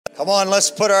Come on, let's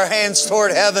put our hands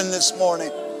toward heaven this morning.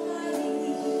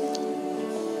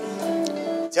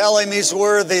 Tell Him He's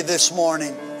worthy this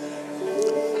morning.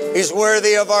 He's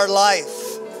worthy of our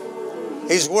life.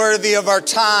 He's worthy of our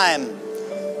time,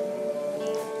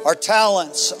 our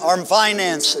talents, our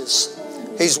finances.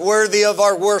 He's worthy of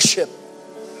our worship.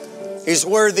 He's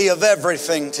worthy of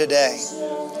everything today.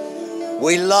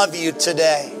 We love you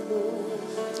today.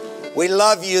 We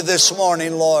love you this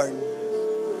morning, Lord.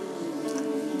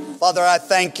 Father, I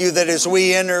thank you that as we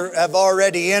have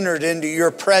already entered into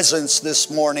your presence this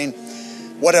morning,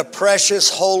 what a precious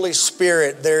Holy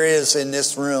Spirit there is in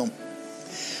this room.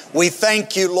 We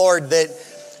thank you, Lord, that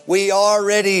we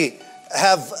already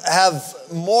have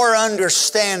more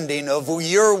understanding of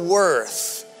your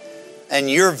worth and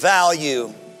your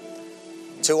value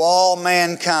to all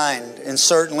mankind and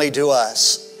certainly to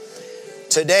us.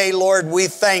 Today, Lord, we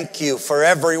thank you for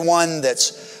everyone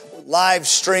that's live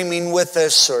streaming with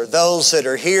us, or those that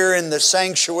are here in the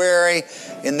sanctuary,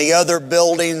 in the other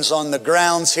buildings on the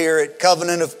grounds here at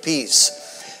Covenant of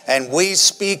Peace. And we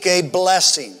speak a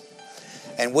blessing.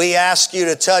 And we ask you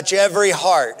to touch every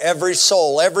heart, every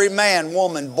soul, every man,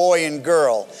 woman, boy, and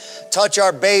girl. Touch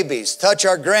our babies, touch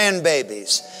our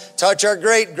grandbabies, touch our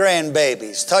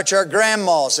great-grandbabies, touch our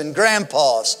grandmas and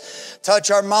grandpas,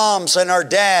 touch our moms and our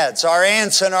dads, our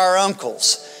aunts and our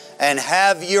uncles, and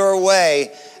have your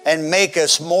way and make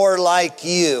us more like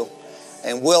you.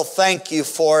 And we'll thank you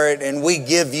for it, and we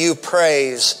give you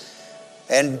praise.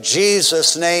 In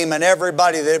Jesus' name, and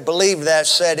everybody that believed that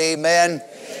said amen.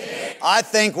 Amen. I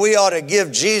think we ought to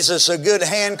give Jesus a good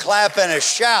hand clap and a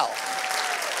shout.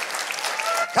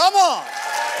 Come on.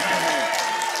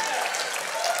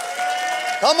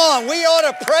 Come on, we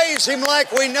ought to praise Him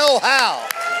like we know how.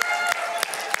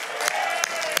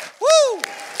 Woo!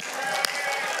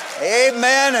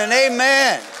 Amen and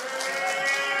amen.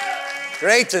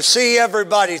 Great to see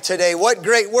everybody today. What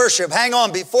great worship. Hang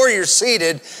on, before you're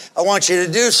seated, I want you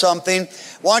to do something.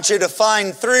 I want you to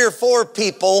find 3 or 4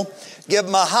 people, give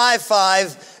them a high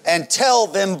five, and tell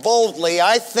them boldly,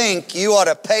 I think you ought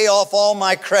to pay off all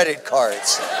my credit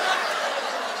cards.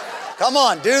 Come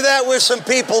on, do that with some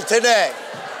people today.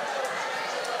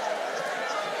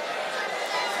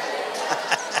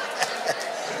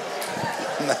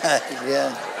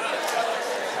 Yeah.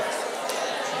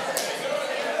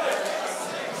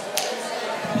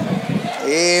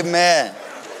 Amen.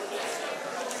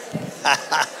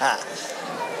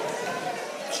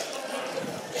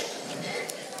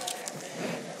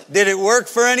 Did it work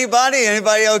for anybody?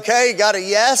 Anybody okay? Got a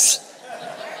yes?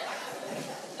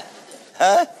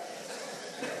 Huh?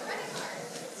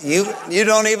 You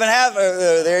don't even have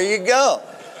there you go.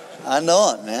 I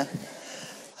know it, man.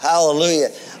 Hallelujah.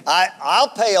 I'll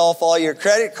pay off all your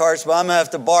credit cards, but I'm going to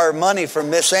have to borrow money from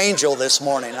Miss Angel this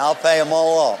morning. I'll pay them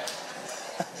all off.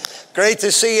 Great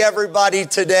to see everybody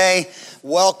today.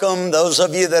 Welcome, those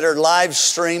of you that are live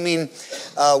streaming.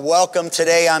 Welcome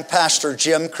today. I'm Pastor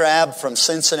Jim Crabb from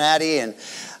Cincinnati and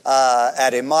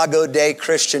at Imago Dei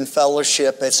Christian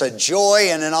Fellowship. It's a joy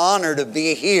and an honor to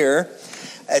be here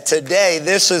today.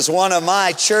 This is one of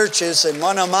my churches and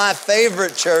one of my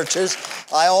favorite churches.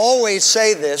 I always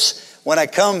say this when I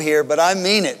come here, but I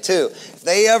mean it too. If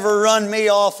they ever run me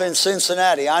off in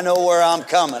Cincinnati, I know where I'm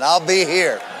coming. I'll be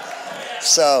here.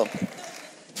 So,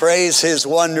 praise His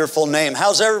wonderful name.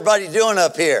 How's everybody doing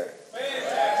up here?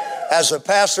 Has the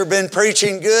pastor been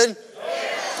preaching good?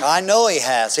 I know he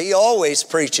has. He always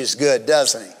preaches good,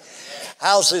 doesn't he?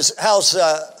 How's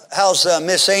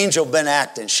Miss Angel been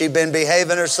acting? She been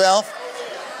behaving herself?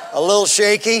 A little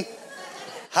shaky?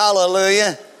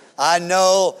 Hallelujah. I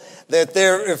know that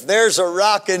if there's a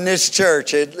rock in this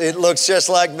church, it looks just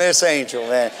like Miss Angel,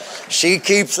 man. She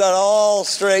keeps it all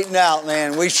straightened out,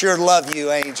 man. We sure love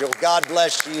you, Angel. God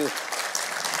bless you.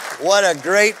 What a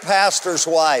great pastor's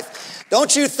wife.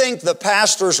 Don't you think the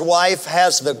pastor's wife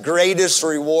has the greatest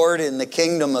reward in the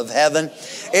kingdom of heaven?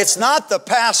 It's not the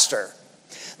pastor.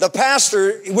 The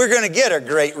pastor, we're going to get a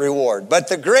great reward. But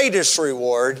the greatest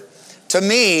reward, to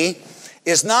me,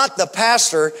 is not the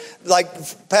pastor. Like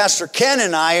Pastor Ken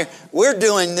and I, we're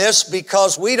doing this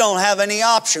because we don't have any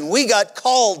option. We got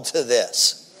called to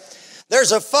this.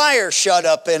 There's a fire shut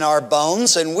up in our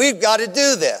bones, and we've got to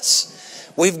do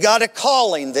this. We've got a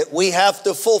calling that we have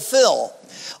to fulfill.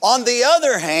 On the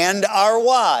other hand, our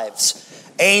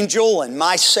wives, Angel and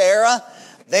my Sarah,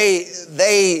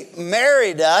 they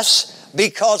married us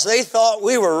because they thought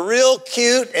we were real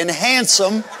cute and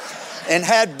handsome and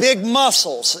had big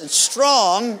muscles and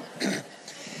strong,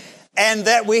 and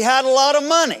that we had a lot of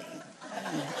money.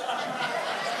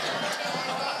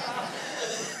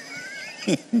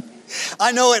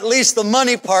 I know at least the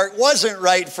money part wasn't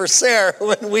right for Sarah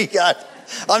when we got,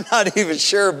 I'm not even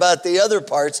sure about the other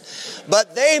parts,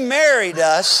 but they married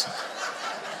us.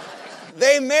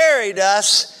 They married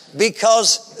us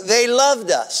because they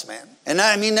loved us, man. And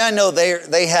I mean, I know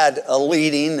they had a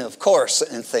leading, of course,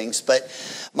 and things, but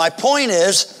my point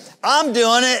is, I'm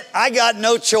doing it. I got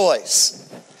no choice.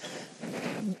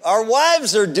 Our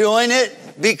wives are doing it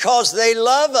because they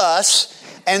love us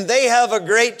and they have a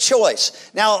great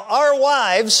choice. Now, our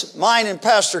wives, mine and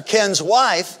Pastor Ken's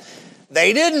wife,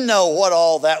 they didn't know what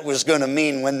all that was going to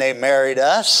mean when they married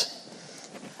us.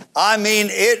 I mean,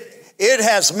 it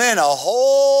has meant a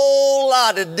whole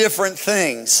lot of different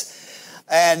things.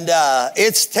 And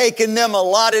it's taken them a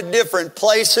lot of different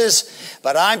places.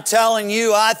 But I'm telling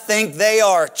you, I think they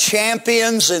are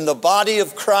champions in the body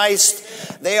of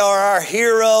Christ. They are our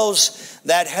heroes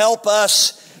that help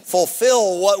us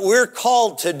fulfill what we're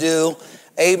called to do.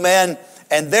 Amen.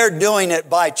 And they're doing it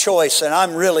by choice. And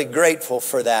I'm really grateful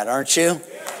for that, aren't you?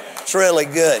 It's really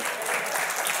good.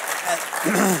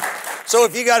 So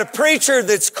if you got a preacher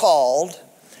that's called,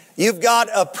 you've got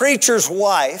a preacher's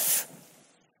wife,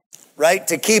 right,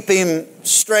 to keep him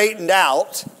straightened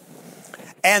out,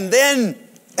 and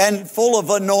full of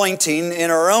anointing in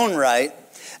her own right.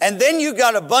 And then you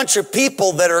got a bunch of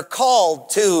people that are called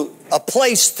to a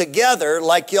place together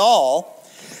like y'all.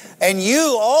 And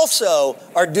you also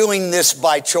are doing this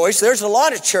by choice. There's a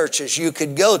lot of churches you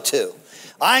could go to.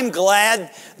 I'm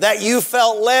glad that you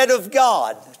felt led of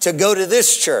God to go to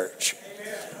this church.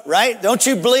 Right? Don't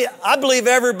you believe? I believe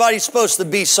everybody's supposed to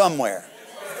be somewhere.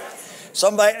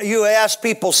 You ask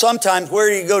people sometimes, where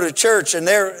do you go to church? And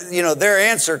their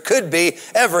answer could be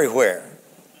everywhere.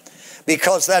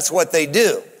 Because that's what they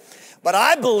do. But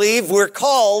I believe we're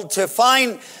called to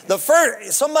find the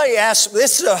first. Somebody asked,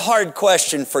 this is a hard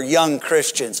question for young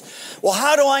Christians. Well,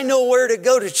 how do I know where to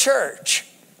go to church?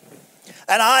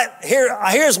 And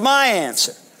here's my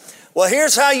answer. Well,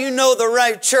 here's how you know the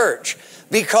right church.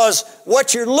 Because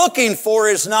what you're looking for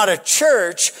is not a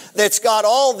church that's got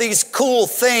all these cool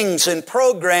things and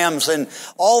programs and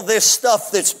all this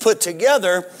stuff that's put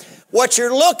together. What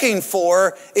you're looking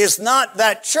for is not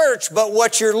that church, but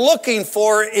what you're looking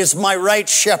for is my right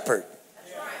shepherd.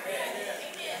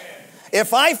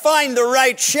 If I find the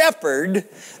right shepherd,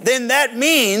 then that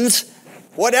means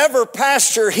whatever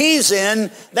pasture he's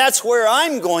in, that's where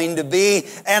I'm going to be,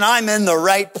 and I'm in the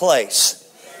right place.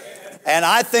 And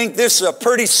I think this is a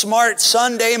pretty smart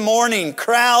Sunday morning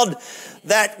crowd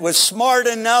that was smart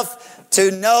enough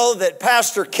to know that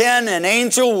Pastor Ken and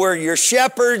Angel were your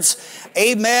shepherds.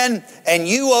 Amen. And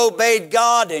you obeyed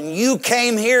God and you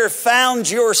came here, found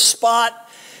your spot.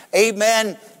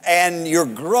 Amen. And you're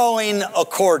growing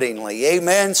accordingly.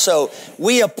 Amen. So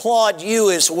we applaud you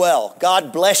as well.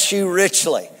 God bless you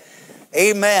richly.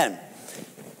 Amen.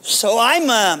 So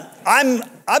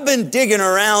I've been digging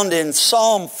around in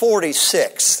Psalm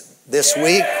 46 this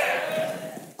week.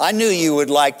 I knew you would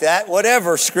like that.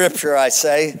 Whatever scripture I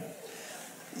say,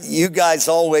 you guys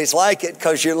always like it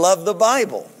because you love the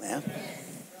Bible, man.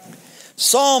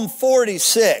 Psalm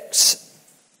 46.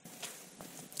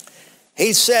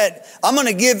 He said, I'll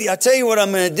tell you what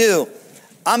I'm going to do.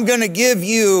 I'm going to give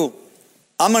you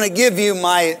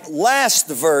my last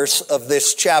verse of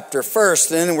this chapter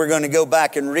first, and then we're going to go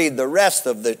back and read the rest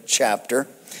of the chapter.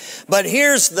 But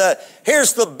here's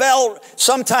the bell.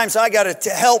 Sometimes I got to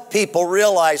help people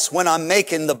realize when I'm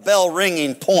making the bell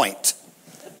ringing point.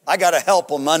 I got to help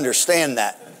them understand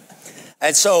that.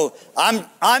 And so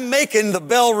I'm making the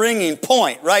bell ringing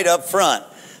point right up front.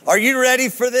 Are you ready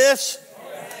for this?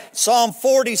 Psalm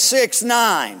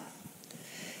 46:9.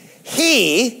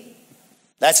 He,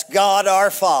 that's God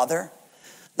our Father,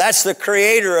 that's the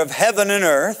creator of heaven and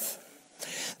earth.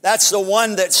 That's the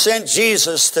one that sent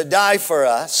Jesus to die for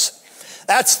us.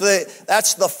 That's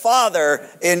the Father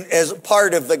as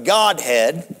part of the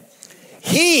Godhead.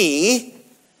 He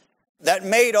that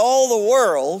made all the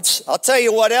worlds. I'll tell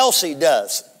you what else he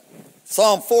does.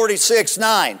 Psalm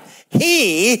 46:9.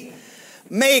 He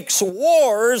makes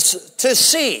wars to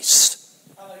cease.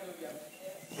 Hallelujah.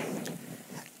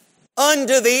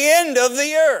 Unto the end of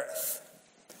the earth.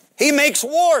 He makes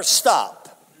wars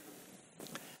stop.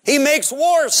 He makes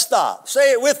wars stop.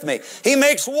 Say it with me. He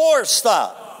makes wars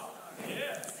stop.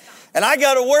 And I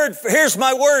got a word. Here's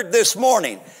my word this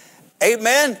morning.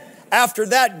 Amen. After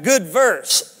that good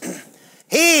verse.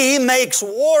 He makes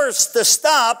wars to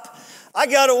stop. I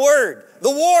got a word.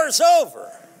 The war's over.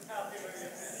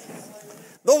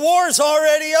 The war's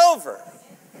already over.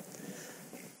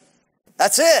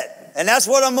 That's it. And that's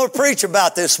what I'm going to preach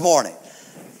about this morning.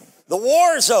 The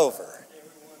war's over.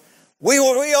 We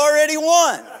already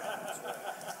won.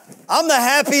 I'm the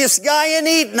happiest guy in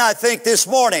Eaton, I think, this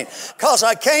morning, because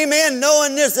I came in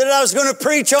knowing this, that I was going to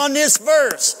preach on this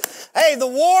verse. Hey, the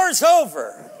war's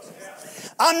over.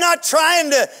 I'm not trying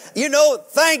to,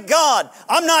 thank God,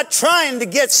 I'm not trying to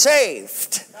get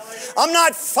saved. I'm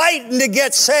not fighting to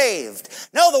get saved.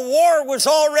 No, the war was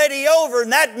already over,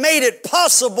 and that made it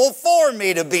possible for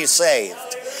me to be saved.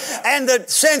 And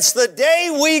since the day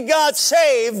we got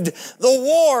saved, the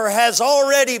war has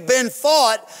already been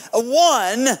fought,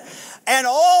 won, and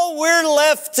all we're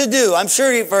left to do, I'm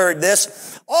sure you've heard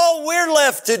this, all we're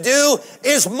left to do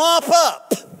is mop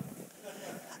up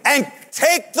and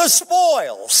take the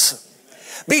spoils,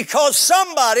 because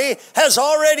somebody has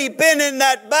already been in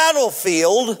that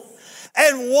battlefield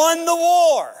and won the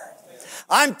war.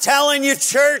 I'm telling you,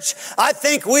 church, I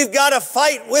think we've got to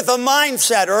fight with a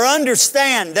mindset, or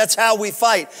understand that's how we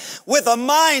fight, with a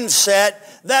mindset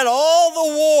that all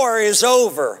the war is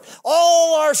over.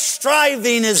 All our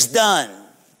striving is done.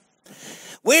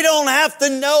 We don't have to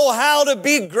know how to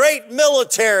be great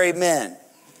military men.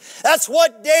 That's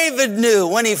what David knew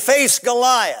when he faced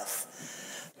Goliath.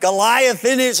 Goliath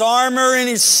in his armor and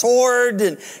his sword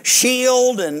and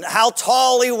shield and how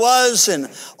tall he was and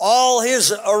all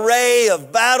his array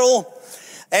of battle.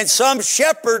 And some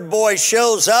shepherd boy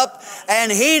shows up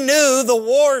and he knew the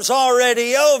war's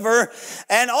already over,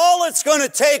 and all it's going to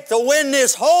take to win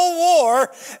this whole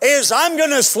war is I'm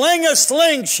going to sling a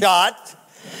slingshot.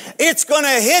 It's going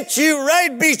to hit you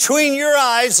right between your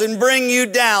eyes and bring you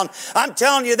down. I'm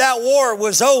telling you, that war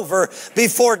was over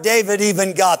before David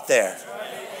even got there.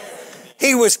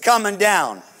 He was coming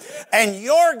down. And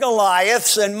your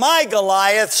Goliaths and my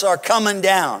Goliaths are coming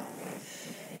down.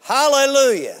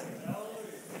 Hallelujah.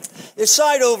 This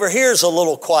side over here is a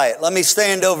little quiet. Let me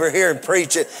stand over here and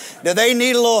preach it. Do they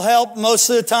need a little help most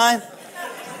of the time?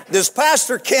 Does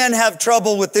Pastor Ken have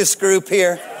trouble with this group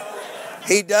here?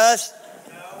 He does?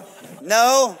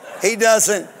 No, he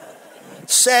doesn't.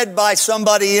 Said by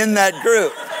somebody in that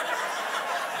group.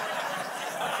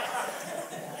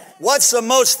 What's the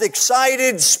most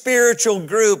excited spiritual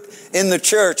group in the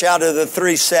church out of the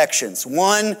three sections?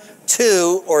 1,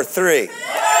 2, or 3?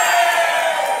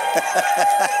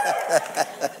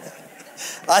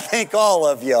 I think all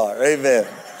of you are. Amen.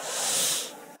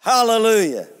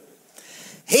 Hallelujah.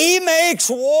 He makes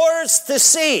wars to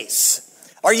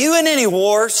cease. Are you in any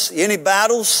wars? Any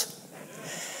battles?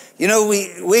 You know,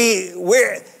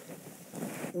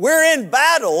 we're in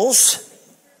battles,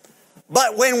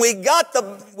 but when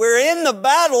we're in the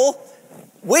battle,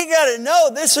 we got to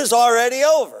know this is already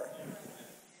over.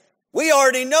 We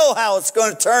already know how it's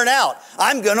going to turn out.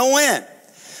 I'm going to win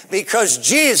because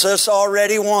Jesus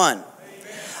already won. Amen.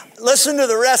 Listen to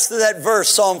the rest of that verse,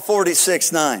 Psalm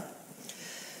 46:9.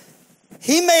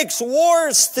 He makes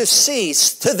wars to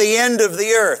cease to the end of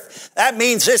the earth. That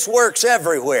means this works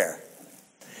everywhere.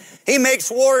 He makes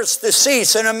wars to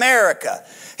cease in America.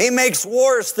 He makes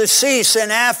wars to cease in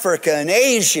Africa and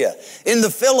Asia, in the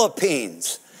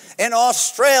Philippines, in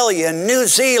Australia and New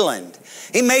Zealand.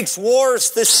 He makes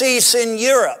wars to cease in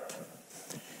Europe.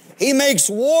 He makes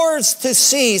wars to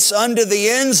cease under the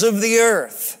ends of the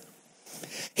earth.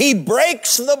 He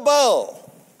breaks the bow.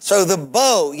 So the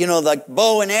bow, like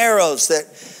bow and arrows that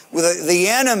the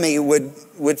enemy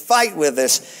would fight with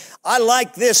us. I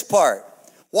like this part.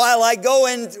 When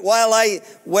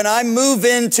I move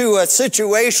into a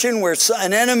situation where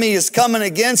an enemy is coming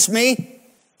against me,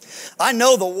 I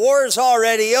know the war is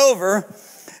already over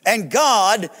and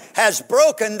God has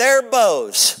broken their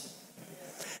bows.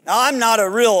 Now, I'm not a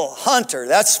real hunter.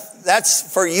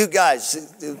 That's for you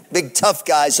guys, the big tough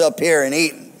guys up here in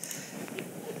Eaton.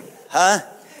 Huh?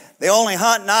 The only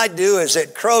hunting I do is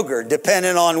at Kroger,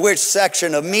 depending on which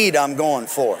section of meat I'm going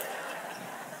for.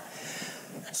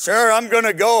 Sir, I'm going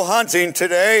to go hunting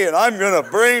today, and I'm going to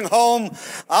bring home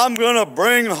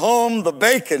the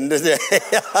bacon today.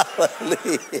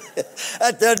 Hallelujah.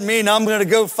 That doesn't mean I'm going to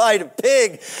go fight a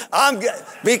pig.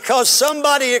 Because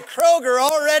somebody at Kroger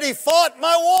already fought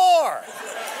my war.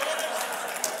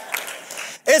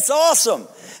 It's awesome.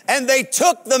 And they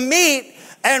took the meat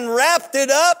and wrapped it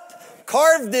up,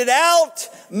 carved it out,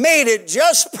 made it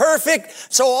just perfect.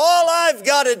 So all I've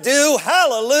got to do,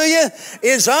 hallelujah,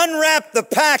 is unwrap the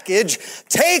package,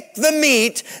 take the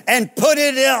meat, and put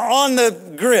it on the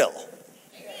grill.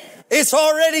 It's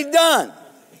already done.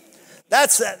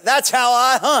 That's how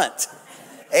I hunt.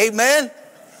 Amen.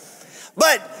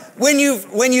 But when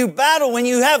you battle, when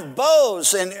you have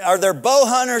bows, and are there bow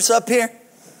hunters up here?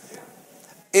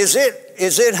 Is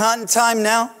it hunting time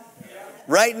now?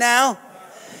 Right now?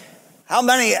 How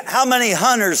many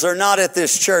hunters are not at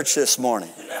this church this morning?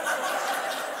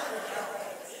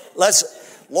 Let's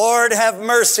Lord, have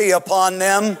mercy upon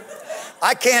them.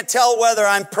 I can't tell whether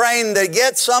I'm praying they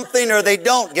get something or they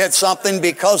don't get something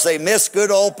because they miss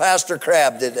good old Pastor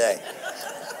Crabb today.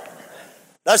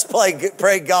 Let's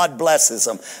pray God blesses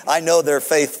them. I know they're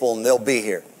faithful and they'll be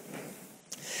here.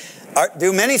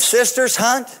 Do many sisters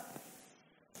hunt?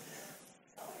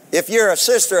 If you're a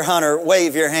sister hunter,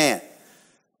 wave your hand.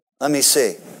 Let me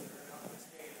see.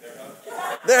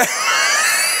 There.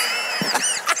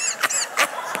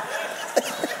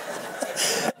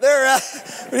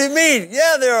 What do you mean?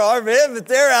 Yeah, there are, man, but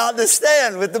they're out in the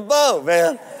stand with the bow,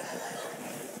 man.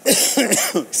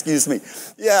 Excuse me.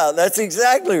 Yeah, that's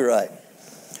exactly right.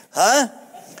 Huh?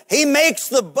 He makes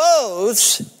the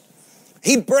bows.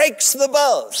 He breaks the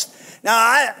bows.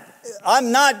 Now,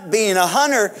 I'm not being a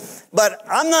hunter, but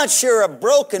I'm not sure a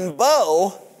broken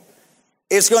bow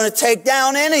is going to take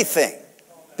down anything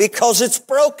because it's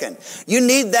broken. You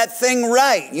need that thing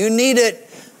right. You need it,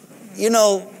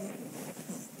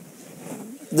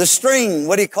 the string,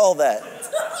 what do you call that?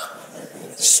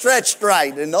 Stretched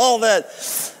right and all that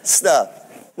stuff.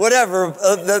 Whatever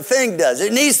the thing does.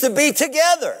 It needs to be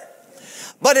together.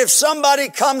 But if somebody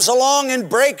comes along and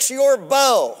breaks your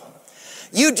bow,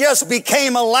 you just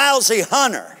became a lousy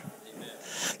hunter.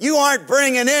 You aren't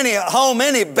bringing home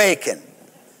any bacon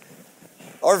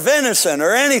or venison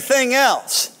or anything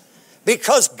else.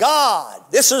 Because God,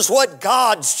 this is what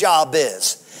God's job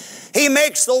is. He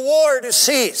makes the war to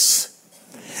cease.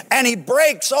 And he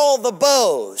breaks all the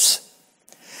bows.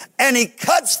 And he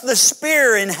cuts the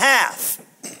spear in half.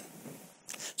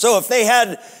 So if they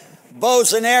had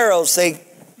bows and arrows,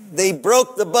 they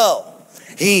broke the bow.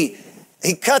 He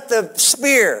cut the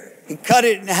spear. He cut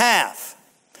it in half.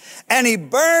 And he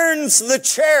burns the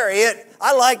chariot.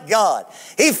 I like God.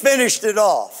 He finished it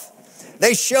off.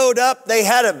 They showed up. They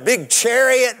had a big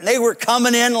chariot. And they were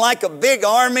coming in like a big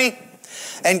army.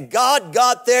 And God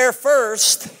got there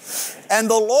first. And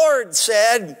the Lord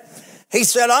said, He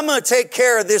said, I'm going to take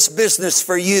care of this business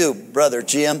for you, Brother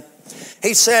Jim.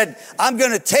 He said, I'm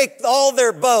going to take all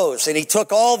their bows. And he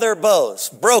took all their bows,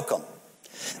 broke them.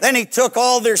 Then he took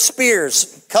all their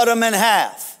spears, cut them in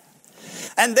half.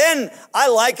 And then I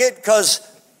like it because,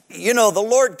 the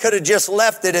Lord could have just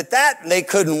left it at that and they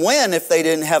couldn't win if they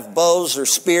didn't have bows or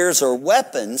spears or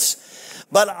weapons.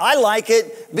 But I like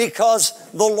it because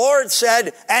the Lord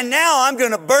said, and now I'm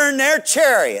going to burn their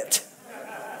chariot.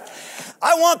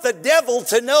 I want the devil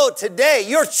to know today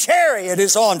your chariot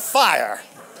is on fire.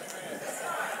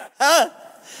 Huh?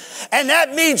 And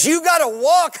that means you got to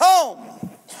walk home.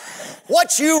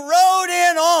 What you rode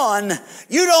in on,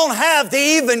 you don't have to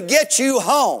even get you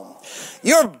home.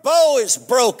 Your bow is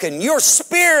broken, your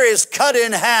spear is cut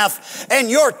in half, and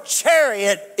your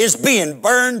chariot is being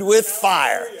burned with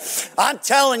fire. I'm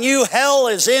telling you, hell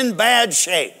is in bad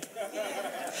shape.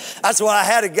 That's why I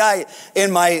had a guy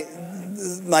in my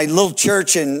little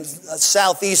church in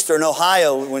southeastern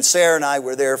Ohio when Sarah and I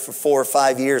were there for 4 or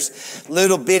 5 years.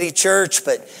 Little bitty church,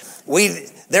 but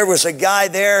there was a guy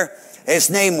there. His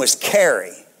name was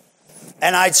Kerry.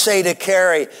 And I'd say to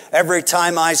Kerry every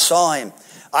time I saw him,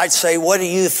 I'd say, what do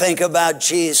you think about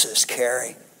Jesus,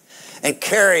 Kerry? And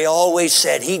Kerry always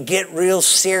said he'd get real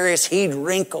serious. He'd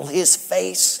wrinkle his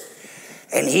face.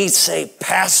 And he'd say,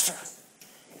 Pastor,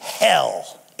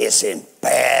 hell is in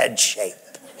bad shape.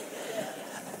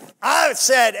 I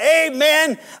said,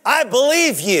 amen, I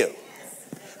believe you.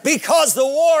 Because the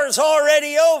war's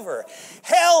already over.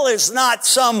 Hell is not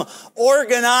some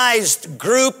organized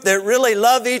group that really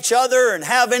love each other and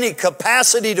have any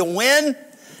capacity to win.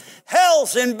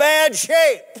 Hell's in bad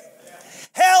shape.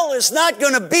 Hell is not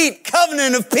going to beat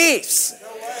Covenant of Peace.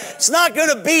 It's not going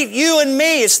to beat you and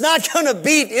me. It's not going to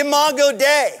beat Imago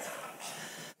Dei.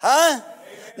 Huh?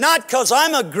 Not because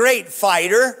I'm a great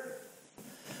fighter,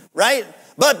 right?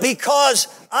 But because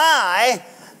I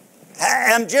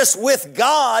am just with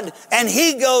God and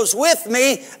He goes with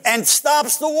me and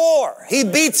stops the war. He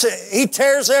beats it. He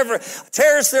tears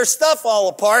their stuff all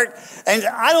apart. And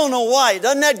I don't know why.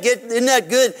 Isn't that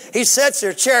good? He sets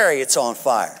their chariots on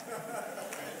fire.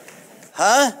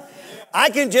 Huh? I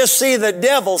can just see the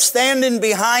devil standing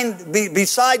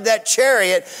beside that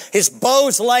chariot. His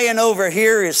bow's laying over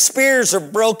here. His spears are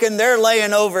broken. They're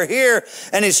laying over here.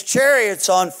 And his chariot's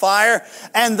on fire.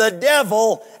 And the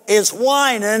devil is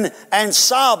whining and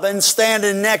sobbing,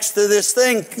 standing next to this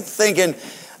thing, thinking,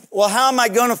 well, how am I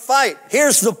going to fight?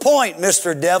 Here's the point,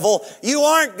 Mr. Devil. You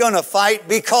aren't going to fight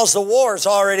because the war's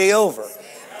already over.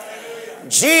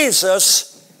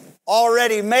 Jesus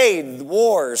already made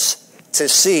wars to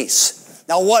cease.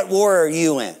 Now, what war are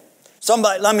you in?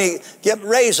 Somebody,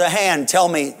 raise a hand. Tell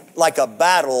me like a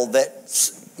battle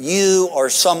that you or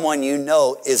someone you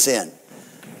know is in.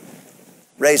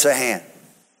 Raise a hand.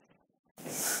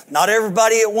 Not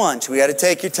everybody at once. We got to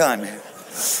take your time here.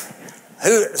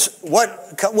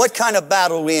 What kind of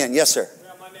battle are we in? Yes, sir.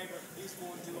 Yeah, my neighbor, he's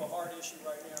going through a hard issue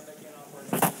right now. They cannot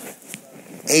work.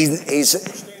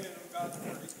 He's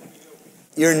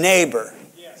your neighbor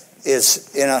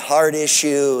is in a hard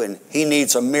issue and he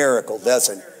needs a miracle,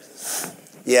 doesn't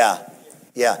he? Yeah.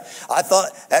 I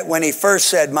thought, when he first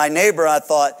said my neighbor, I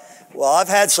thought, well, I've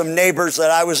had some neighbors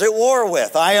that I was at war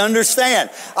with. I understand.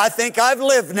 I think I've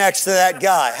lived next to that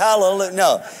guy. Hallelujah.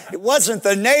 No, it wasn't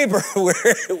the neighbor we're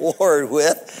at war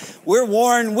with. We're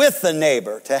warring with the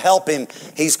neighbor to help him.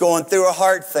 He's going through a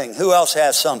hard thing. Who else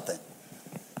has something?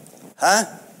 Huh?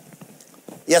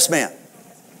 Yes, ma'am.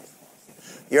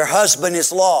 Your husband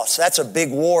is lost. That's a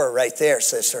big war right there,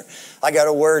 sister. I got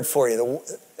a word for you.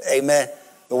 Amen.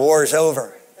 The war is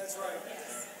over. That's right.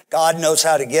 God knows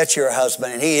how to get your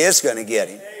husband, and he is going to get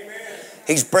him. Amen.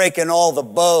 He's breaking all the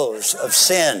bows of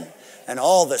sin and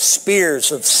all the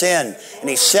spears of sin, and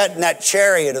he's setting that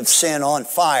chariot of sin on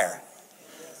fire.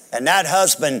 And that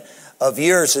husband of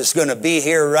yours is going to be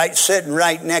here sitting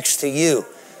right next to you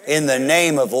in the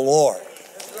name of the Lord.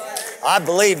 I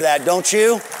believe that, don't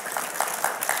you?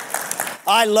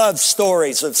 I love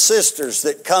stories of sisters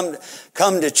that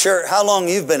come to church. How long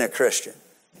you've been a Christian?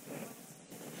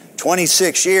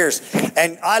 26 years.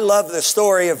 And I love the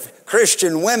story of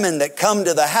Christian women that come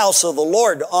to the house of the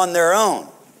Lord on their own.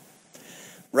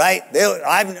 Right?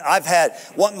 I've had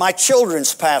my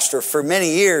children's pastor for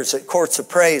many years at Courts of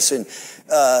Praise, and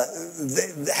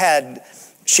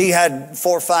she had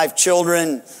 4 or 5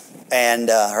 children, and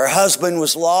her husband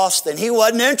was lost, and he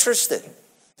wasn't interested.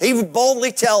 He would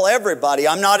boldly tell everybody,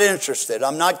 I'm not interested.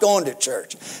 I'm not going to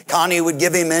church. Connie would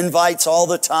give him invites all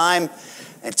the time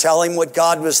and tell him what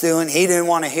God was doing. He didn't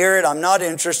want to hear it. I'm not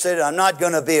interested. I'm not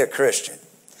going to be a Christian.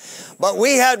 But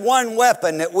we had one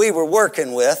weapon that we were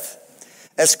working with.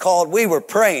 It's called, we were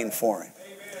praying for him.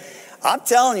 Amen. I'm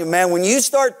telling you, man, when you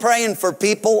start praying for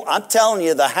people, I'm telling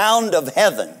you, the hound of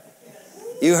heaven.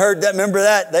 You heard that? Remember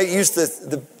that? They used to,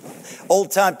 the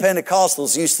old-time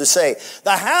Pentecostals used to say,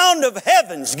 the hound of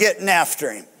heaven's getting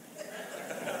after him.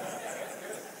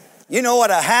 You know what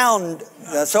a hound...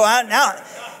 So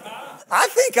I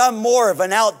think I'm more of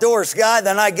an outdoors guy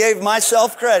than I gave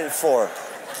myself credit for.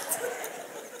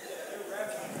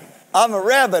 I'm a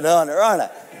rabbit hunter, aren't I?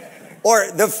 Or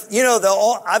I've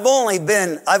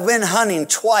been hunting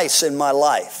twice in my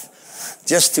life,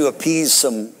 just to appease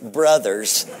some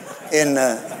brothers in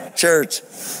the church.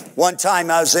 One time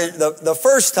the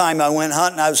first time I went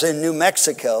hunting, I was in New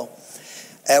Mexico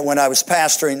when I was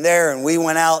pastoring there, and we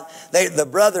went out. The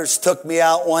brothers took me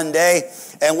out one day,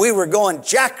 and we were going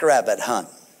jackrabbit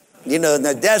hunting. You know, in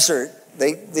the desert,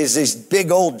 there's these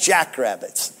big old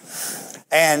jackrabbits,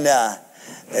 and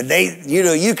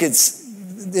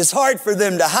it's hard for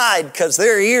them to hide because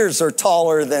their ears are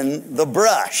taller than the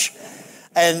brush.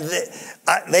 And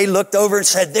they looked over and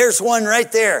said, there's one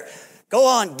right there. Go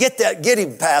on, get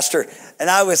him, Pastor. And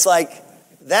I was like,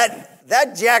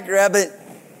 that jackrabbit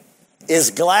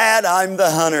is glad I'm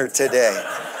the hunter today.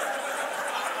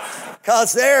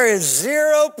 Because there is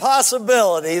zero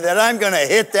possibility that I'm going to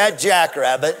hit that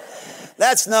jackrabbit.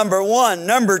 That's number one.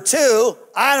 Number two,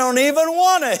 I don't even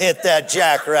want to hit that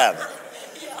jackrabbit.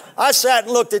 I sat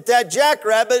and looked at that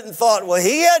jackrabbit and thought, well,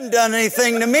 he hadn't done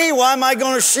anything to me. Why am I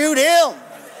going to shoot him?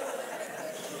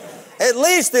 At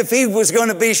least if he was going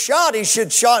to be shot, he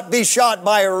should be shot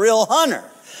by a real hunter.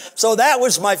 So that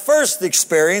was my first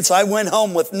experience. I went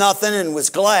home with nothing and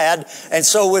was glad, and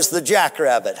so was the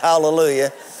jackrabbit.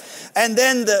 Hallelujah. And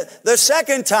then the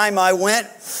second time I went,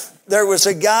 there was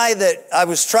a guy that I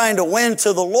was trying to win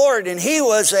to the Lord, and he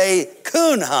was a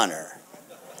coon hunter.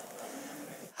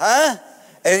 Huh?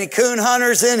 Any coon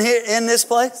hunters in here, in this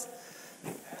place?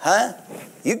 Huh?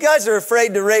 You guys are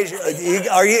afraid to raise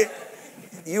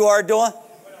you are doing?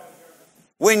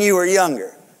 When you were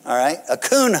younger, all right? A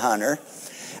coon hunter.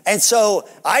 And so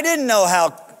I didn't know how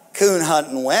coon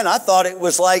hunting went. I thought it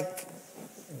was like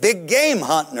big game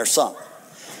hunting or something.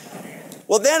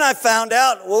 Well, then I found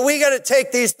out, we got to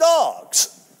take these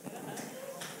dogs.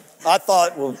 I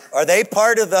thought, well, are they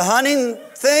part of the hunting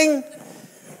thing?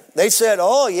 They said,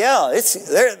 oh, yeah,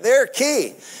 they're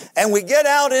key. And we get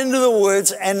out into the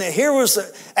woods, and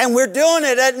and we're doing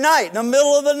it at night, in the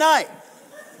middle of the night.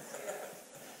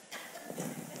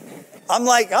 I'm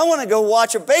like, I want to go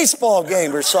watch a baseball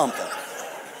game or something.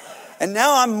 And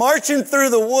now I'm marching through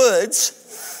the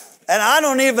woods, and I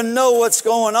don't even know what's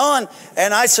going on.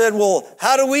 And I said, well,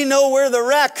 how do we know where the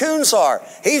raccoons are?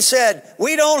 He said,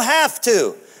 we don't have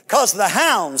to, because the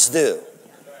hounds do.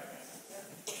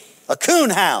 A coon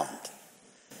hound.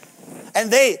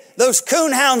 And those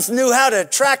coonhounds knew how to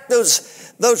attract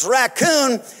those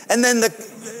raccoon. And then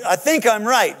I think I'm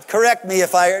right. Correct me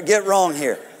if I get wrong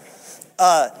here.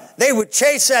 They would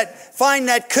find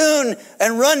that coon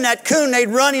and run that coon. They'd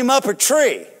run him up a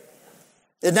tree.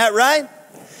 Isn't that right?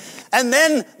 And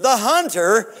then the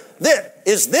hunter,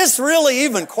 is this really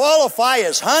even qualify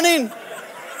as hunting?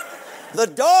 The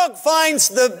dog finds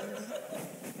the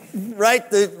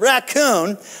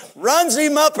raccoon, runs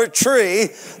him up a tree.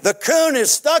 The coon is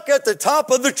stuck at the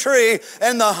top of the tree,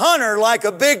 and the hunter, like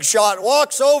a big shot,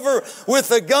 walks over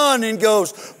with a gun and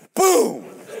goes, boom!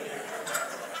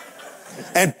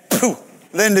 And poof!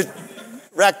 Then the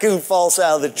raccoon falls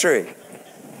out of the tree.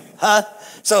 Huh?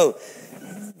 So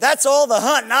that's all the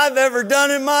hunting I've ever done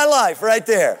in my life right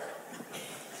there.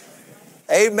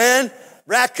 Amen.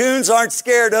 Raccoons aren't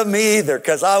scared of me either,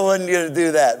 because I wasn't going to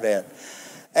do that, man.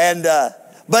 And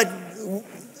but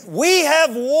we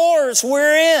have wars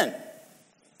we're in.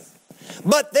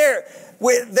 But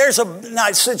there's a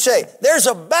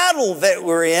battle that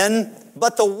we're in,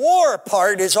 but the war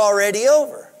part is already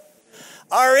over.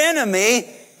 Our enemy,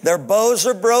 their bows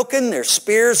are broken, their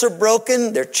spears are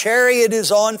broken, their chariot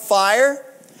is on fire.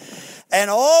 And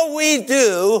all we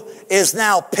do is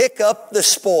now pick up the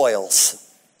spoils.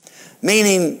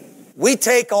 Meaning, we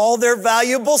take all their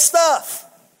valuable stuff.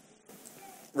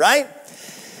 Right?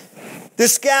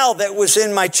 This gal that was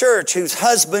in my church, whose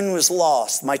husband was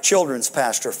lost, my children's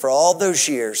pastor for all those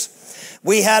years,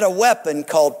 we had a weapon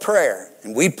called prayer.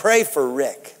 And we pray for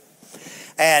Rick.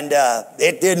 And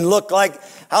it didn't look like,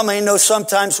 how many know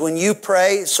sometimes when you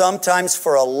pray, sometimes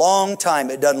for a long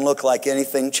time, it doesn't look like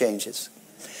anything changes.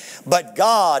 But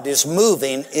God is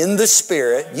moving in the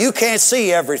Spirit. You can't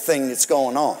see everything that's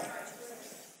going on.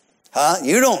 Huh?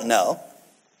 You don't know.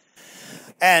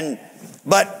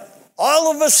 But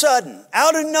all of a sudden,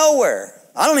 out of nowhere,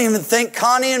 I don't even think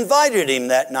Connie invited him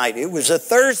that night. It was a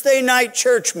Thursday night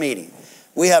church meeting.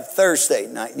 We have Thursday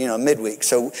night, midweek.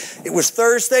 So it was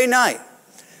Thursday night.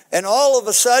 And all of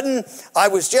a sudden, I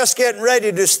was just getting ready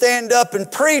to stand up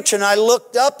and preach, and I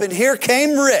looked up, and here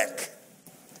came Rick.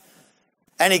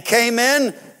 And he came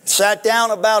in, sat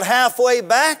down about halfway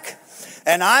back,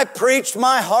 and I preached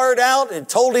my heart out and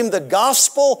told him the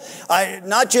gospel.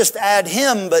 Not just add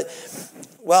him, but,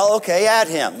 add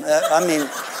him.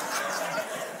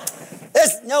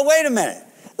 No, wait a minute.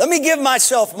 Let me give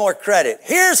myself more credit.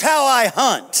 Here's how I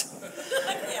hunt.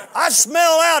 I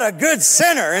smell out a good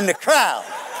sinner in the crowd.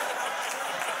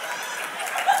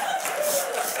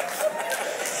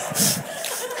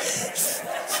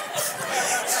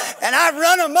 And I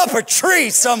run them up a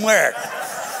tree somewhere.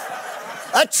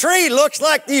 A tree looks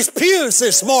like these pews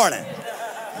this morning.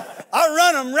 I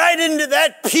run them right into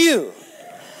that pew.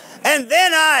 And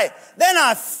then I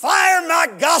fire my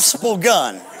gospel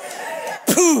gun.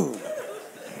 Pooh!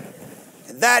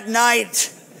 That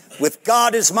night, with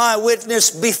God as my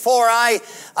witness, before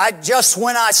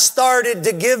when I started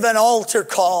to give an altar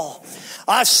call,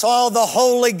 I saw the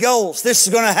Holy Ghost. This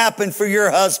is going to happen for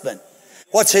your husband.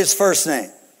 What's his first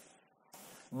name?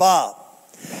 Bob.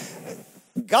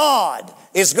 God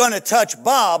is going to touch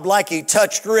Bob like he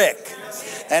touched Rick.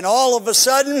 And all of a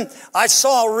sudden, I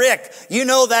saw Rick. You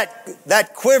know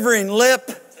that quivering lip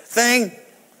thing?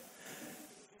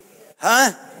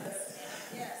 Huh?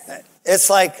 It's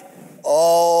like,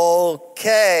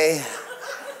 okay.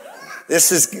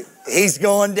 He's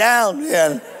going down,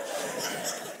 man.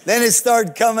 Then it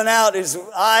started coming out. His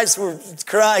eyes were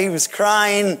crying. He was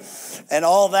crying and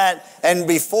all that. And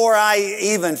before I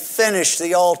even finished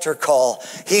the altar call,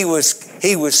 he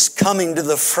was coming to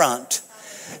the front.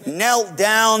 Knelt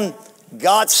down,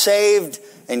 got saved,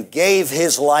 and gave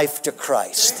his life to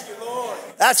Christ.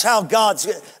 That's how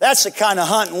that's the kind of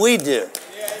hunting we do.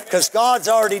 Because God's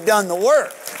already done the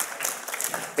work.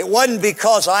 It wasn't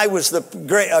because I was a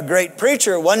great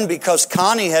preacher. It wasn't because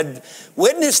Connie had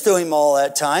witnessed to him all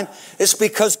that time. It's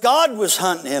because God was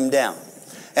hunting him down.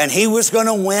 And he was going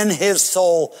to win his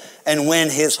soul and win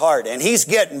his heart. And he's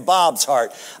getting Bob's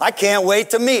heart. I can't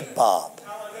wait to meet Bob.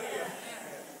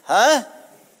 Huh?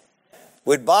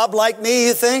 Would Bob like me,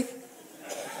 you think?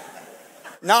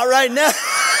 Not right now.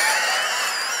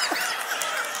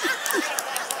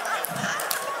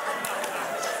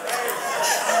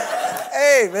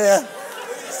 Hey, man.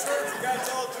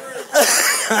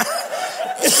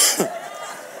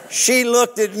 She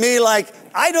looked at me like,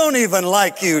 I don't even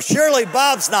like you. Surely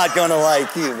Bob's not going to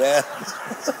like you, man.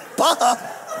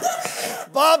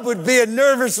 Bob would be a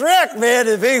nervous wreck, man,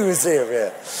 if he was here,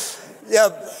 man. Yeah,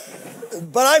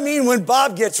 but I mean, when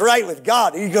Bob gets right with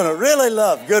God, he's going to really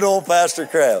love good old Pastor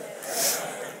Crabb.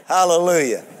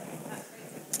 Hallelujah.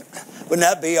 Wouldn't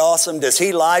that be awesome? Does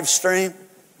he live stream?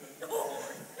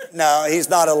 No, he's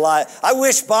not alive. I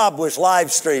wish Bob was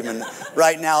live streaming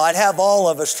right now. I'd have all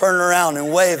of us turn around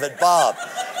and wave at Bob.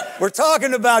 We're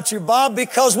talking about you, Bob,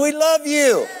 because we love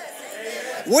you.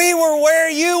 We were where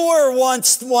you were one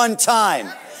time.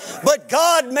 But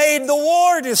God made the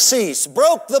war to cease,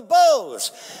 broke the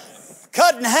bows,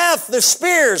 cut in half the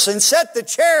spears, and set the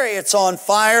chariots on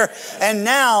fire. And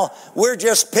now we're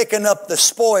just picking up the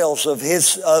spoils of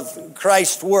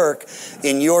Christ's work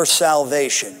in your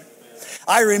salvation.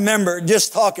 I remember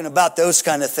just talking about those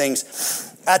kind of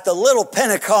things at the little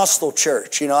Pentecostal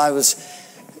church. You know, I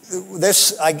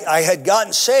had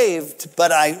gotten saved,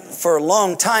 but for a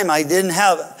long time I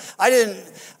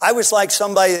was like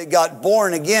somebody that got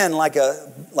born again, like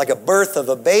a birth of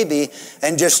a baby,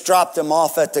 and just dropped them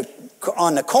off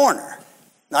on the corner.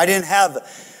 I didn't have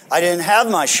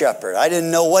my shepherd. I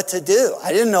didn't know what to do.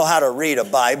 I didn't know how to read a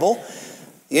Bible.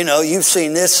 You know, you've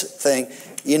seen this thing.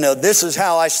 You know, this is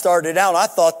how I started out. I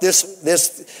thought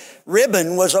this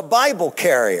ribbon was a Bible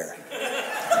carrier.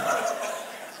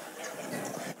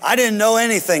 I didn't know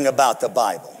anything about the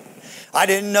Bible. I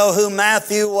didn't know who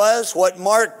Matthew was, what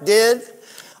Mark did.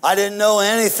 I didn't know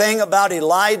anything about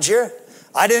Elijah.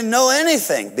 I didn't know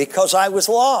anything because I was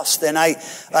lost and I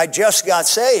just got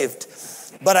saved.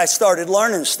 But I started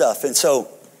learning stuff. And so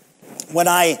when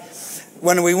I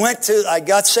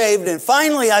got saved, and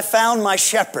finally I found my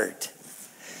shepherd.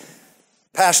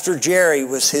 Pastor Jerry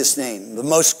was his name, the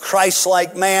most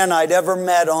Christ-like man I'd ever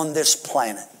met on this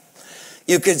planet.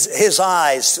 His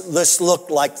eyes just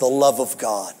looked like the love of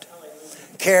God.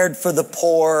 Cared for the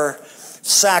poor,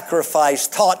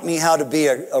 sacrificed, taught me how to be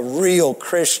a real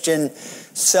Christian,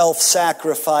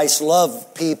 self-sacrifice,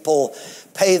 love people,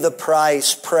 pay the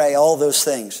price, pray, all those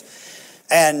things.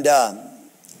 And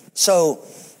so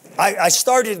I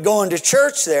started going to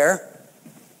church there.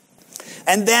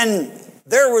 And then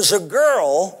there was a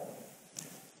girl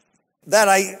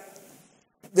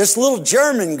this little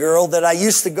German girl that I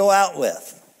used to go out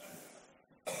with.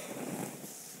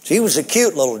 She was a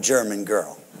cute little German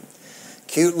girl.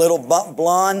 Cute little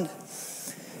blonde.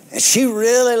 And she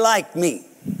really liked me.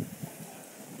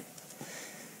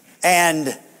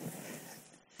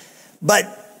 But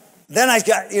then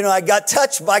I got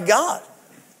touched by God.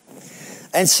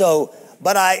 And so,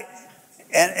 but I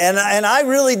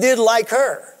really did like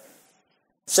her.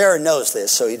 Sarah knows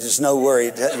this, so there's no worry.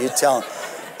 You tell him.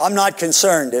 I'm not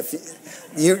concerned. If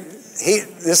he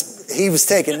was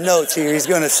taking notes here. He's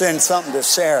going to send something to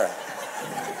Sarah.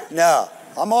 No,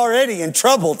 I'm already in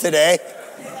trouble today.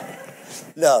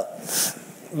 No,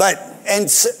 but I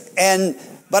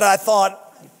thought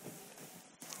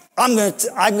I'm going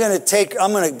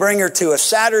to bring her to a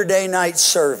Saturday night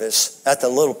service at the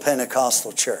little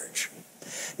Pentecostal church.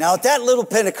 Now, at that little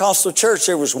Pentecostal church,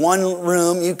 there was one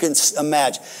room, you can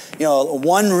imagine, a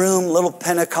one-room little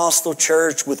Pentecostal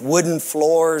church with wooden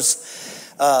floors.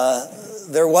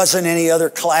 There wasn't any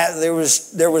other class.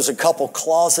 There was a couple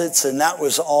closets, and that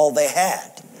was all they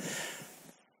had.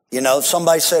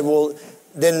 Somebody said, well,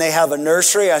 didn't they have a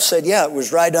nursery? I said, yeah, it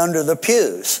was right under the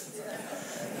pews.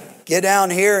 Get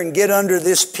down here and get under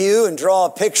this pew and draw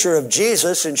a picture of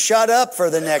Jesus and shut up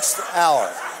for the next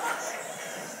hour.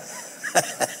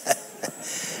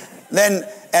 Then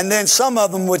some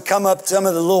of them would come up, some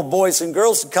of the little boys and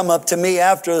girls would come up to me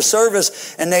after the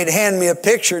service and they'd hand me a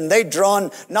picture, and they'd drawn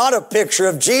not a picture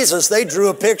of Jesus, they drew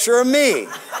a picture of me.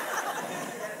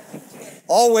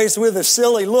 Always with a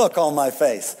silly look on my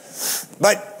face.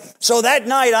 But so that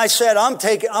night I said, I'm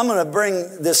going to bring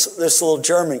this little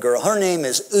German girl. Her name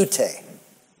is Ute.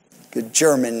 Good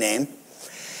German name.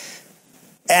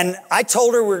 And I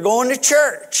told her we're going to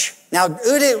church. Now,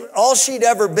 Ute, all she'd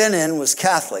ever been in was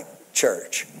Catholic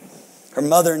church. Her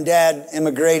mother and dad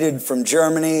immigrated from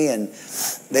Germany, and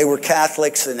they were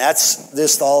Catholics, and that's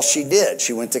just all she did.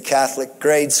 She went to Catholic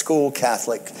grade school,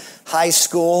 Catholic high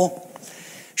school.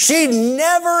 She'd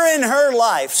never in her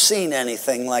life seen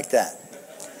anything like that.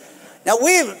 Now,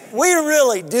 we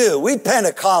really do. We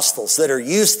Pentecostals that are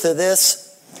used to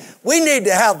this, we need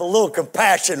to have a little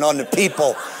compassion on the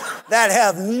people that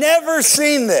have never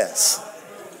seen this.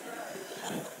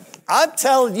 I'm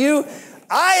telling you,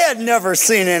 I had never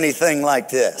seen anything like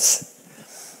this.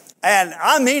 And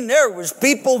I mean, there was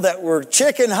people that were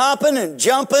chicken hopping and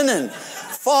jumping and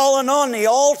falling on the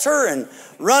altar and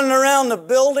running around the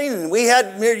building.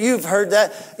 And you've heard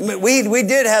that. We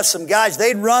did have some guys,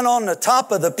 they'd run on the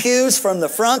top of the pews from the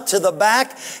front to the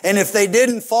back. And if they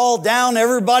didn't fall down,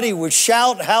 everybody would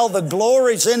shout how the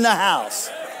glory's in the house.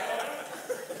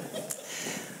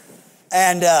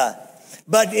 And,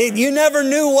 but you never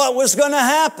knew what was going to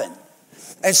happen.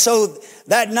 And so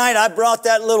that night I brought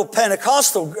that little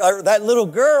Pentecostal, or that little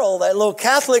girl, that little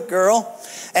Catholic girl.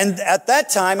 And at that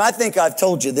time, I think I've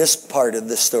told you this part of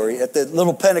the story. At the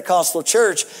little Pentecostal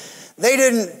church, they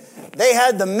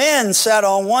had the men sat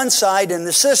on one side and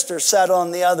the sisters sat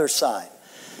on the other side.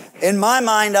 In my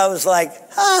mind, I was like,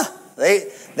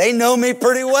 they know me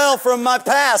pretty well from my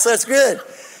past. That's good.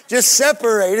 Just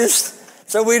separate us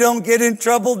so we don't get in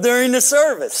trouble during the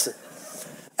service.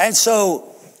 And so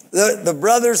the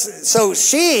brothers, so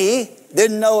she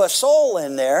didn't know a soul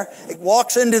in there. It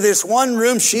walks into this one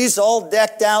room. She's all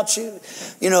decked out. She,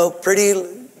 pretty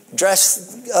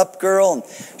dressed up girl. And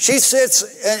she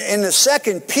sits in the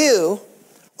second pew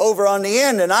over on the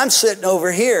end, and I'm sitting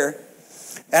over here,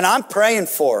 and I'm praying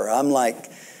for her. I'm like,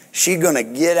 she's going to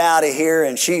get out of here,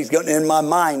 and she's going. In my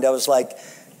mind, I was like,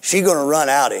 she's going to run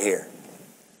out of here.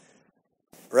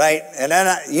 Right? And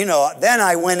then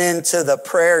I went into the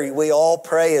prayer. We all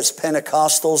pray as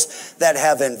Pentecostals that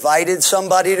have invited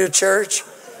somebody to church.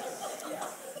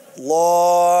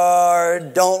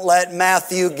 Lord, don't let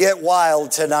Matthew get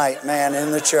wild tonight, man,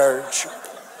 in the church.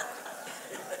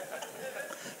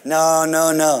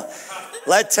 No.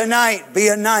 Let tonight be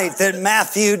a night that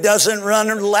Matthew doesn't run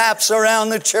laps around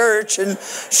the church and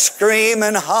scream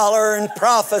and holler and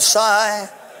prophesy.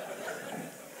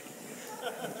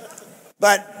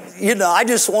 But, I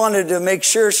just wanted to make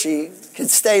sure she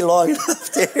could stay long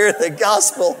enough to hear the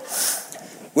gospel.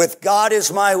 With God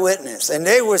as my witness. And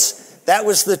that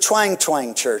was the twang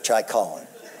twang church, I call it.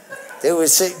 It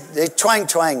was the twang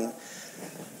twang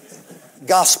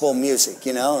gospel music,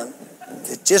 And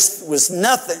it just was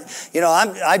nothing.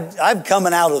 I'm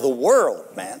coming out of the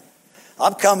world, man.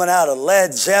 I'm coming out of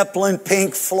Led Zeppelin,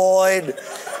 Pink Floyd,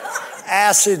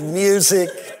 acid music,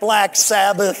 Black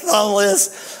Sabbath, all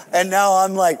this. And now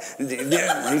I'm like,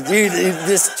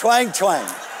 this twang twang.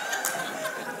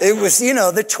 It was,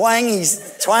 the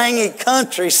twangy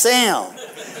country sound.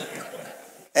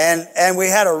 And we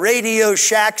had a Radio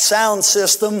Shack sound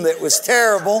system that was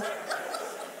terrible.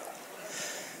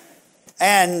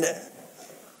 And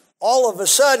all of a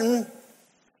sudden,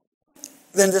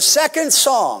 then the second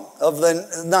song of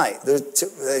the night,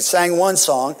 they sang one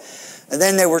song, and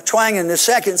then they were twanging the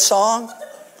second song.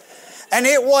 And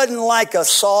it wasn't like a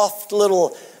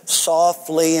softly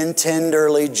and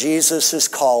tenderly, Jesus is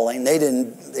calling. They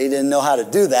didn't know how to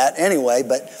do that anyway,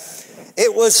 but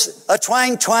it was a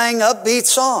twang, upbeat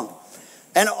song.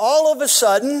 And all of a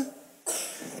sudden,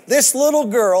 this little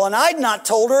girl, and I'd not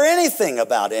told her anything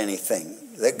about anything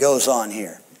that goes on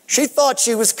here. She thought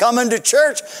she was coming to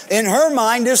church. In her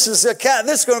mind, this is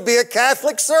going to be a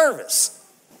Catholic service.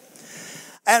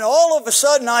 And all of a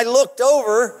sudden, I looked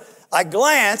over, I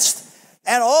glanced,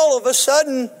 and all of a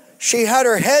sudden, she had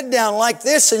her head down like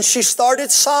this, and she started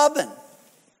sobbing.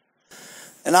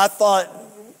 And I thought,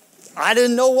 I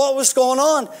didn't know what was going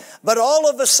on. But all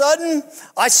of a sudden,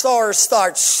 I saw her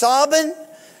start sobbing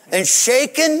and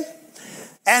shaking.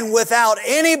 And without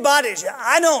anybody,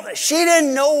 she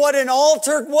didn't know what an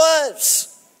altar was.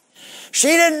 She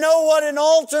didn't know what an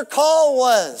altar call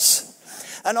was.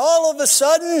 And all of a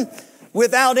sudden,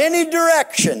 without any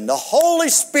direction, the Holy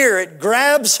Spirit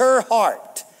grabs her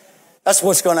heart. That's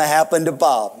what's going to happen to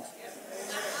Bob.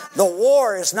 The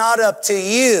war is not up to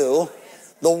you.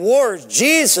 The war,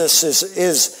 Jesus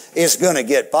is going to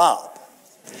get Bob.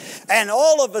 And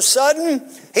all of a sudden,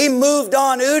 he moved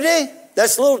on Udi,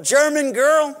 this little German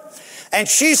girl, and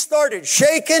she started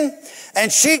shaking, and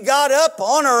she got up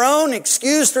on her own,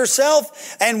 excused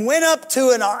herself, and went up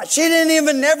to she didn't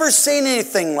even never seen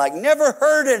anything never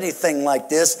heard anything like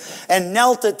this, and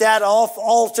knelt at that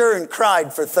altar and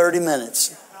cried for 30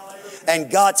 minutes.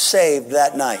 And got saved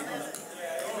that night.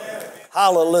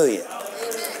 Hallelujah.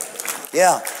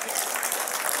 Yeah.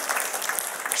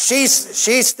 She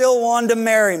still wanted to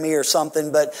marry me or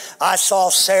something, but I saw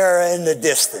Sarah in the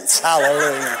distance.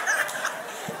 Hallelujah.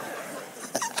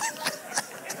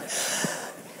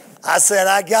 I said,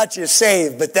 I got you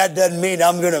saved, but that doesn't mean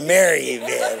I'm going to marry you,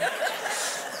 man.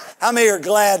 How many are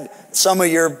glad some of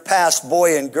your past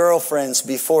boy and girlfriends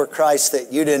before Christ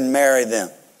that you didn't marry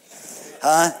them?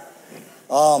 Huh?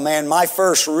 Oh, man, my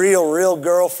first real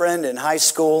girlfriend in high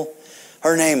school,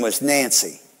 her name was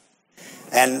Nancy.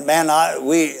 And, man,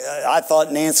 I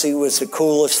thought Nancy was the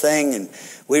coolest thing, and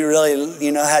we really,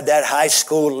 had that high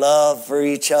school love for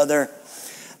each other.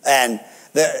 And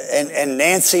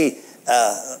Nancy,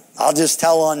 I'll just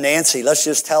tell on Nancy. Let's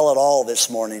just tell it all this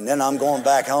morning. Then I'm going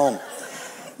back home.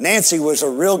 Nancy was a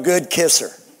real good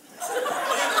kisser.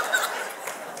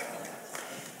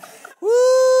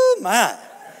 Woo, man.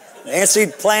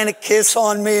 Nancy'd plant a kiss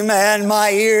on me, man. My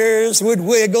ears would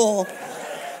wiggle.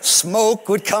 Smoke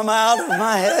would come out of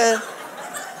my head.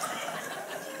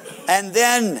 And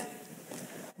then,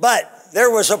 but there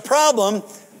was a problem.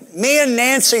 Me and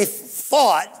Nancy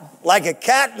fought like a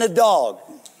cat and a dog.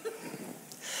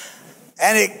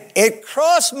 And it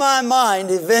crossed my mind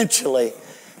eventually,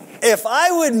 if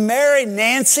I would marry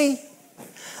Nancy,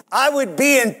 I would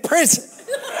be in prison.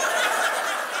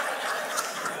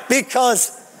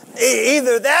 Because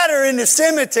either that or in the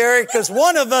cemetery, because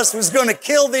one of us was going to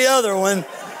kill the other one.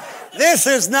 This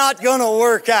is not going to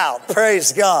work out.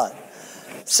 Praise God.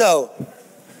 So,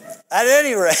 at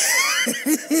any rate,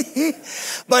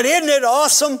 but isn't it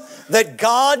awesome that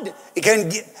God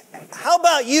can how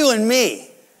about you and me?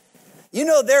 You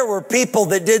know, there were people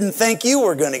that didn't think you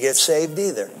were going to get saved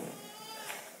either.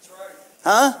 That's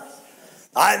right.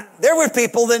 Huh? There were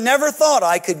people that never thought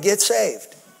I could get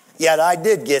saved. Yet I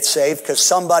did get saved because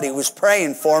somebody was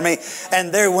praying for me,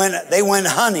 and they went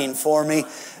hunting for me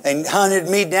and hunted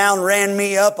me down, ran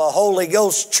me up a Holy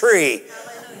Ghost tree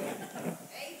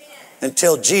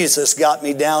until Jesus got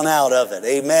me down out of it.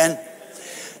 Amen.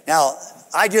 Now,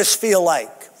 I just feel like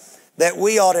that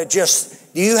we ought to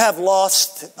just, do you have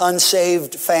lost,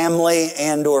 unsaved family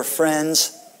and or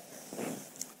friends?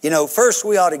 You know, first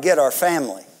we ought to get our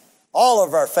family. All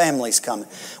of our families coming.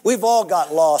 We've all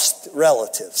got lost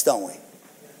relatives, don't we?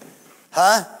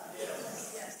 Huh?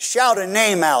 Shout a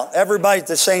name out, everybody at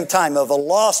the same time, of a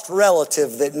lost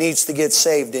relative that needs to get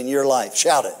saved in your life.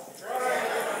 Shout it.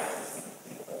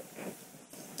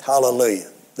 Hallelujah.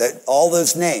 That all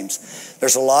those names,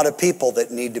 there's a lot of people that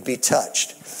need to be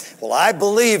touched. Well, I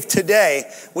believe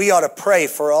today we ought to pray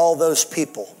for all those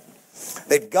people.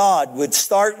 That God would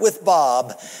start with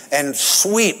Bob and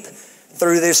sweep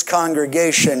through this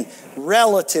congregation,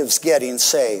 relatives getting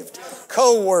saved,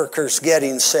 co-workers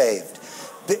getting saved,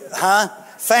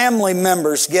 family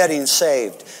members getting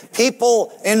saved,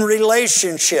 people in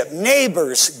relationship,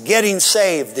 neighbors getting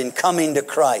saved and coming to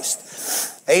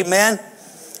Christ. Amen.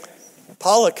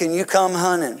 Paula, can you come,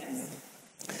 honey?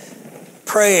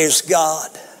 Praise God.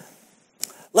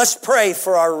 Let's pray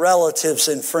for our relatives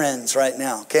and friends right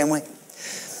now, can we?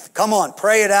 Come on,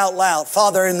 pray it out loud.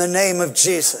 Father, in the name of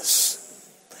Jesus,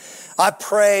 I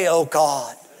pray, oh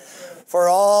God, for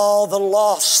all the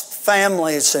lost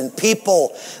families and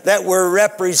people that were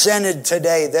represented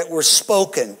today, that were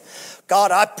spoken.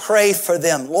 God, I pray for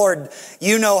them. Lord,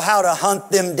 you know how to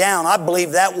hunt them down. I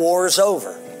believe that war is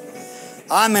over.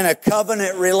 I'm in a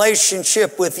covenant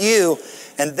relationship with you,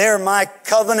 and they're my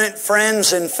covenant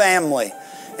friends and family.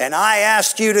 And I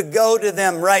ask you to go to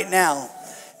them right now.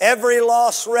 Every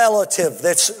lost relative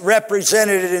that's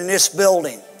represented in this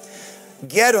building,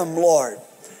 get them, Lord,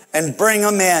 and bring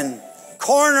them in.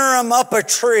 Corner them up a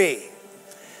tree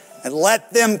and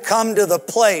let them come to the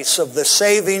place of the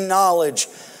saving knowledge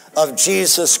of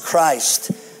Jesus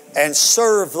Christ and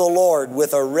serve the Lord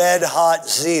with a red-hot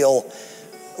zeal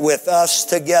with us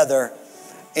together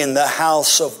in the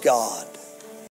house of God.